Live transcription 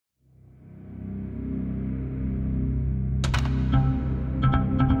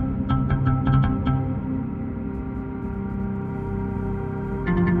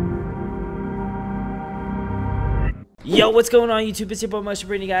Yo, what's going on YouTube? It's your boy Motion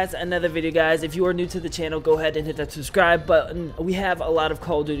bringing you guys another video, guys. If you are new to the channel, go ahead and hit that subscribe button. We have a lot of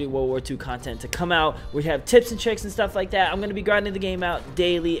Call of Duty World War II content to come out. We have tips and tricks and stuff like that. I'm going to be grinding the game out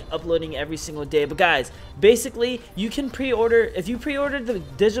daily, uploading every single day. But guys, basically, you can pre-order. If you pre-ordered the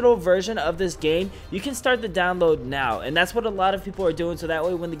digital version of this game, you can start the download now. And that's what a lot of people are doing. So that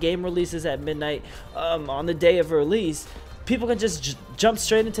way, when the game releases at midnight on the day of release, people can just jump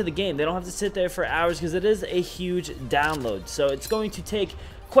straight into the game. They don't have to sit there for hours because it is a huge download. So it's going to take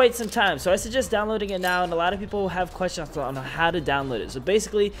quite some time. So I suggest downloading it now, and a lot of people have questions on how to download it. So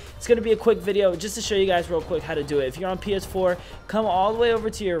basically, it's going to be a quick video just to show you guys real quick how to do it. If you're on PS4, come all the way over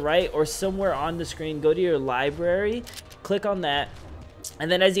to your right or somewhere on the screen, go to your library, click on that.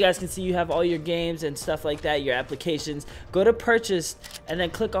 And then as you guys can see, you have all your games and stuff like that, your applications. Go to purchase and then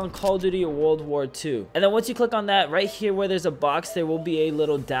click on Call of Duty World War II. And then once you click on that, right here where there's a box, there will be a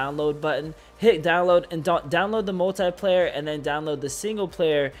little download button. Hit download and download the multiplayer, and then download the single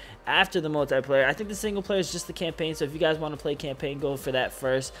player after the multiplayer. I think the single player is just the campaign, so if you guys want to play campaign, go for that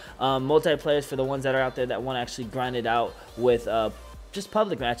first. Multiplayer is for the ones that are out there that want to actually grind it out with just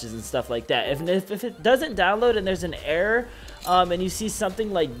public matches and stuff like that. If it doesn't download and there's an error and you see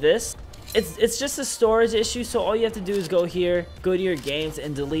something like this, it's just a storage issue. So all you have to do is go here, go to your games,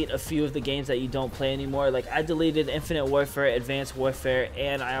 and delete a few of the games that you don't play anymore. Like I deleted Infinite Warfare, Advanced Warfare,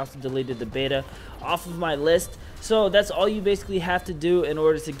 and I also deleted the beta off of my list. So that's all you basically have to do in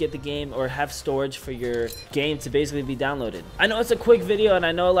order to get the game or have storage for your game to basically be downloaded. I know it's a quick video, and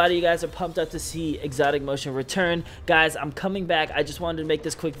I know a lot of you guys are pumped up to see ExoticMoTioN return. Guys, I'm coming back. I just wanted to make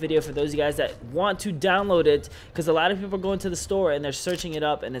this quick video for those of you guys that want to download it, because a lot of people are going to the store and they're searching it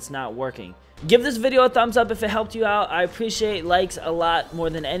up and it's not working. Give this video a thumbs up if it helped you out. I appreciate likes a lot more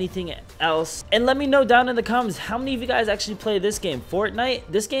than anything else. And let me know down in the comments, how many of you guys actually play this game, Fortnite?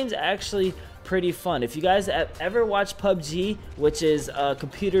 This game's actually pretty fun. If you guys have ever watched PUBG, which is a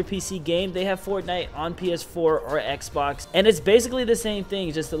computer PC game, they have Fortnite on PS4 or Xbox, and it's basically the same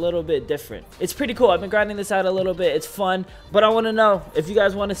thing, just a little bit different. It's pretty cool. I've been grinding this out a little bit. It's fun, but I want to know if you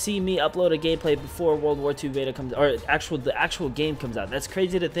guys want to see me upload a gameplay before World War II beta comes, or the actual game comes out. That's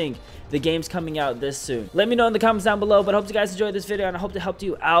crazy to think the game's coming out this soon. Let me know in the comments down below, but I hope you guys enjoyed this video, and I hope it helped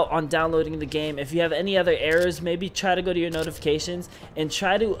you out on downloading the game. If you have any other errors, maybe try to go to your notifications and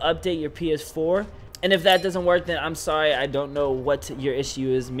try to update your PS4. And if that doesn't work, then I'm sorry, I don't know what your issue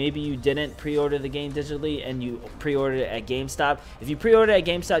is. Maybe you didn't pre-order the game digitally and you pre-ordered it at GameStop. If you pre-order at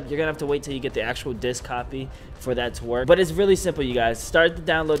GameStop, you're gonna have to wait till you get the actual disc copy for that to work. But it's really simple, you guys. Start the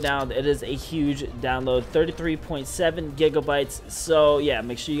download now. It is a huge download, 33.7 gigabytes. So yeah,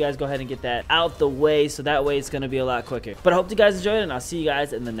 make sure you guys go ahead and get that out the way, so that way it's gonna be a lot quicker. But I hope you guys enjoyed it, and I'll see you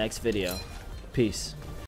guys in the next video. Peace.